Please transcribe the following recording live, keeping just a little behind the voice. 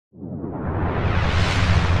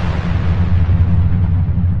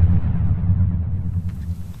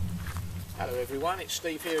everyone, it's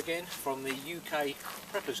Steve here again from the UK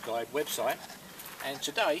Preppers Guide website, and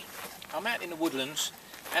today I'm out in the woodlands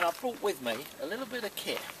and I brought with me a little bit of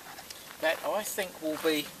kit that I think will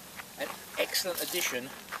be an excellent addition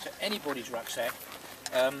to anybody's rucksack,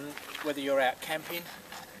 whether you're out camping,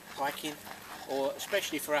 hiking, or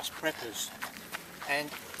especially for us preppers. And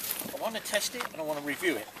I want to test it and I want to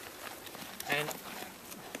review it. And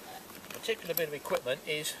a particular bit of equipment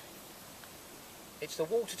is it's the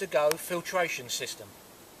water to go filtration system.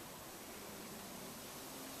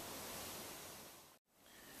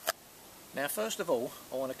 Now first of all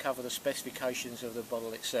I want to cover the specifications of the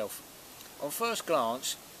bottle itself. On first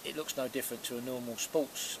glance it looks no different to a normal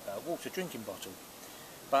sports water drinking bottle,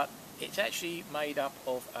 but it's actually made up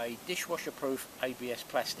of a dishwasher proof ABS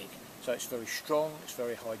plastic, so it's very strong, it's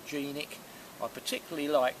very hygienic. I particularly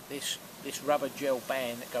like this rubber gel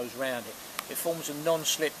band that goes around it. It forms a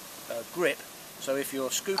non-slip grip, so if you're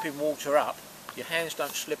scooping water up, your hands don't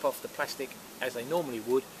slip off the plastic as they normally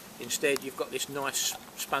would. Instead you've got this nice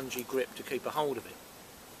spongy grip to keep a hold of it.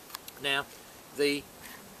 Now the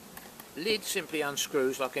lid simply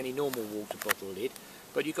unscrews like any normal water bottle lid,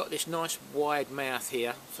 but you've got this nice wide mouth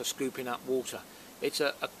here for scooping up water. It's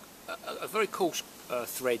a very coarse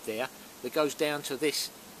thread there that goes down to this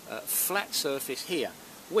flat surface here,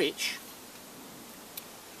 which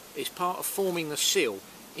is part of forming the seal.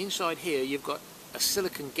 Inside here you've got a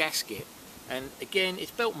silicone gasket, and again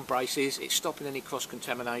it's belt and braces, it's stopping any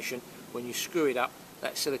cross-contamination. When you screw it up,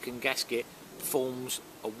 that silicone gasket forms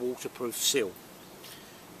a waterproof seal.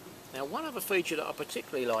 Now one other feature that I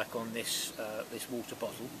particularly like on this water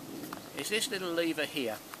bottle is this little lever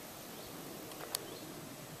here.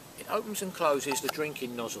 It opens and closes the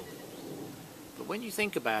drinking nozzle, but when you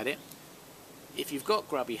think about it, if you've got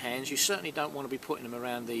grubby hands, you certainly don't want to be putting them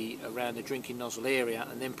around the drinking nozzle area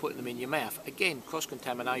and then putting them in your mouth. Again,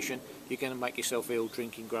 cross-contamination, you're going to make yourself ill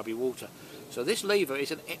drinking grubby water. So this lever is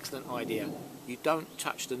an excellent idea. You don't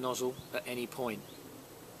touch the nozzle at any point.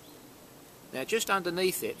 Now just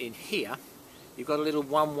underneath it, in here, you've got a little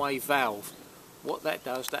one-way valve. What that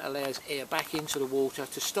does, that allows air back into the water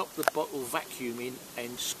to stop the bottle vacuuming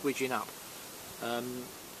and squidging up.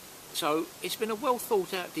 So it's been a well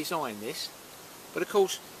thought out design, this. But of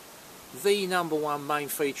course, the number one main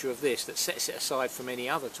feature of this that sets it aside from any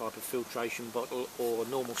other type of filtration bottle or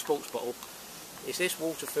normal sports bottle is this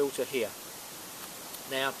water filter here.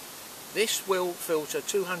 Now, this will filter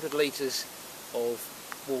 200 litres of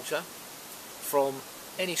water from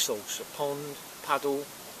any source, a pond, puddle,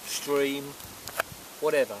 stream,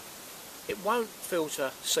 whatever. It won't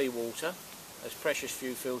filter seawater, there's precious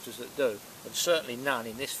few filters that do, and certainly none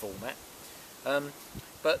in this format.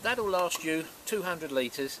 But that'll last you 200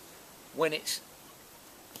 litres. When it's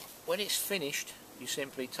finished, you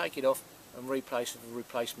simply take it off and replace with a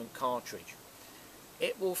replacement cartridge.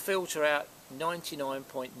 It will filter out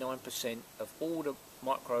 99.9% of all the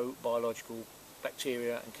microbiological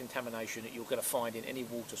bacteria and contamination that you're going to find in any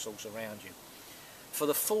water source around you. For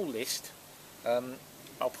the full list,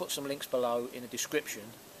 I'll put some links below in the description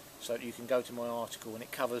so that you can go to my article, and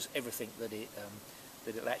it covers everything that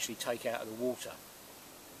it'll actually take out of the water.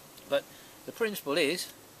 But the principle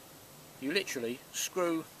is, you literally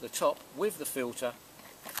screw the top with the filter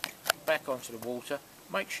back onto the water,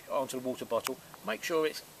 onto the water bottle, make sure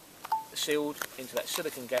it's sealed into that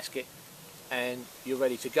silicone gasket, and you're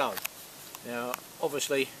ready to go. Now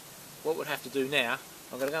obviously what we'll have to do now,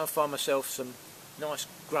 I'm going to go and find myself some nice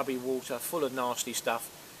grubby water full of nasty stuff,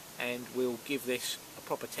 and we'll give this a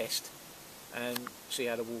proper test and see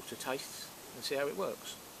how the water tastes and see how it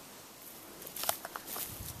works.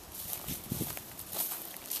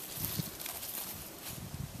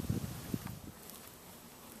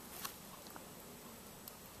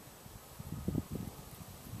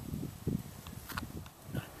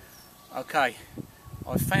 Okay,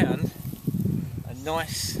 I found a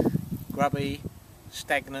nice, grubby,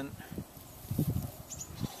 stagnant,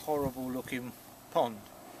 horrible looking pond.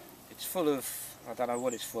 It's full of, I don't know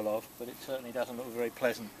what it's full of, but it certainly doesn't look very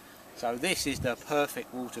pleasant. So this is the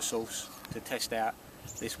perfect water source to test out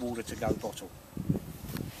this water to go bottle.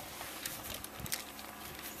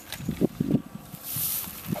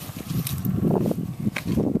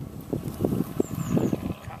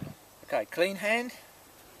 Okay, clean hand.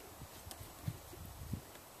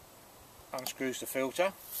 Unscrews the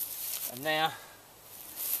filter, and now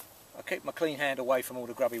I keep my clean hand away from all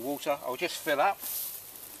the grubby water. I'll just fill up.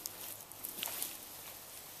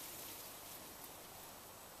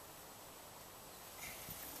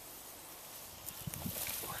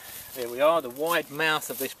 There we are. The wide mouth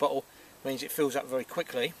of this bottle means it fills up very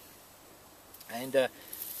quickly, and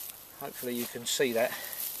hopefully you can see that.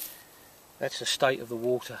 That's the state of the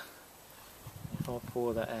water. If I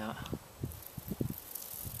pour that out,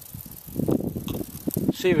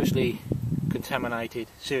 seriously contaminated,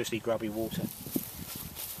 seriously grubby water.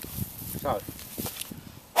 So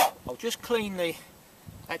I'll just clean the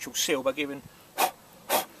actual seal by giving,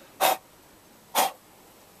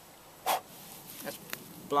 that's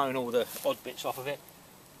blown all the odd bits off of it.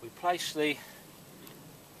 We place the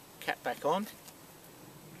cap back on.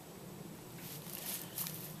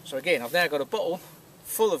 So again, I've now got a bottle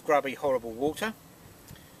full of grubby, horrible water,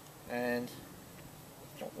 and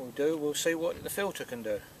what we'll do, we'll see what the filter can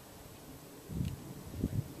do.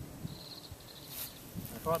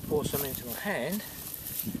 If I pour some into my hand,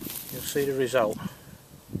 you'll see the result.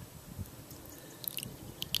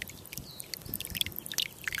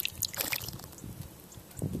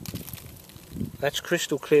 That's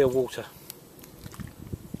crystal clear water.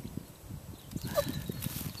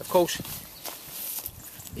 Of course,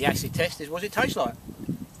 the acid test is what it tastes like.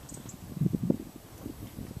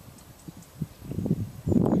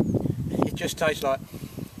 It just tastes like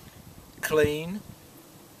clean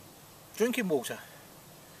drinking water.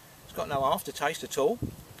 It's got no aftertaste at all.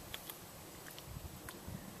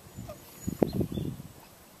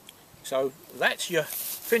 So that's your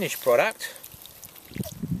finished product.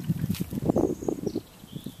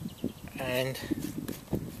 And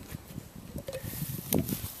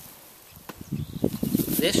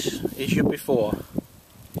this is your before.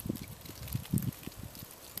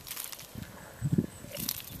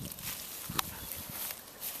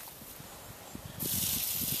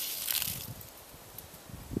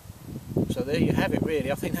 So there you have it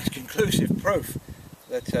really. I think that's conclusive proof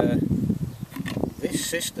that this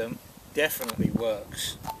system definitely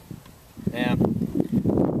works. Now,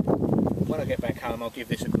 when I get back home, I'll give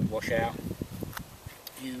this a good wash out.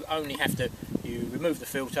 You only have to, you remove the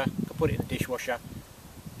filter, put it in the dishwasher.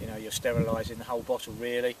 You know, you're sterilising the whole bottle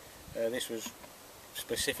really. This was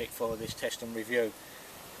specific for this test and review.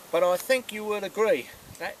 But I think you would agree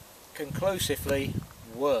that conclusively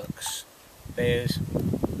works. There's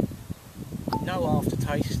no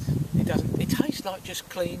aftertaste. It tastes like just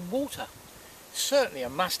clean water. Certainly a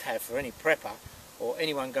must-have for any prepper or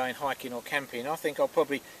anyone going hiking or camping. I think I'll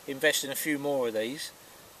probably invest in a few more of these.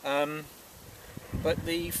 But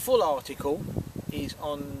the full article is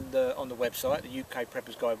on the website, the UK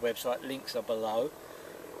Preppers Guide website. Links are below.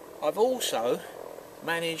 I've also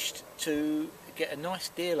managed to get a nice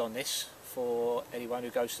deal on this for anyone who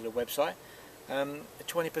goes to the website.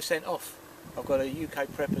 20% off. I've got a UK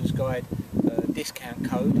Preppers Guide discount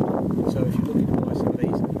code. So if you're looking to buy some of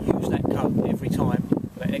these, use that code every time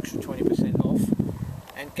for that extra 20% off.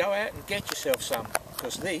 And go out and get yourself some,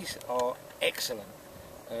 because these are excellent.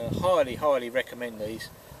 Highly, highly recommend these,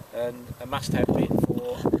 and a must-have bit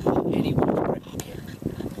for any water prepping kit.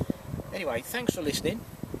 Anyway, thanks for listening.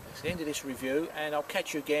 That's the end of this review, and I'll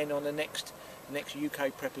catch you again on the next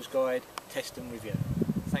UK Preppers Guide test and review.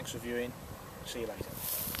 Thanks for viewing. See you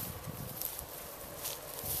later.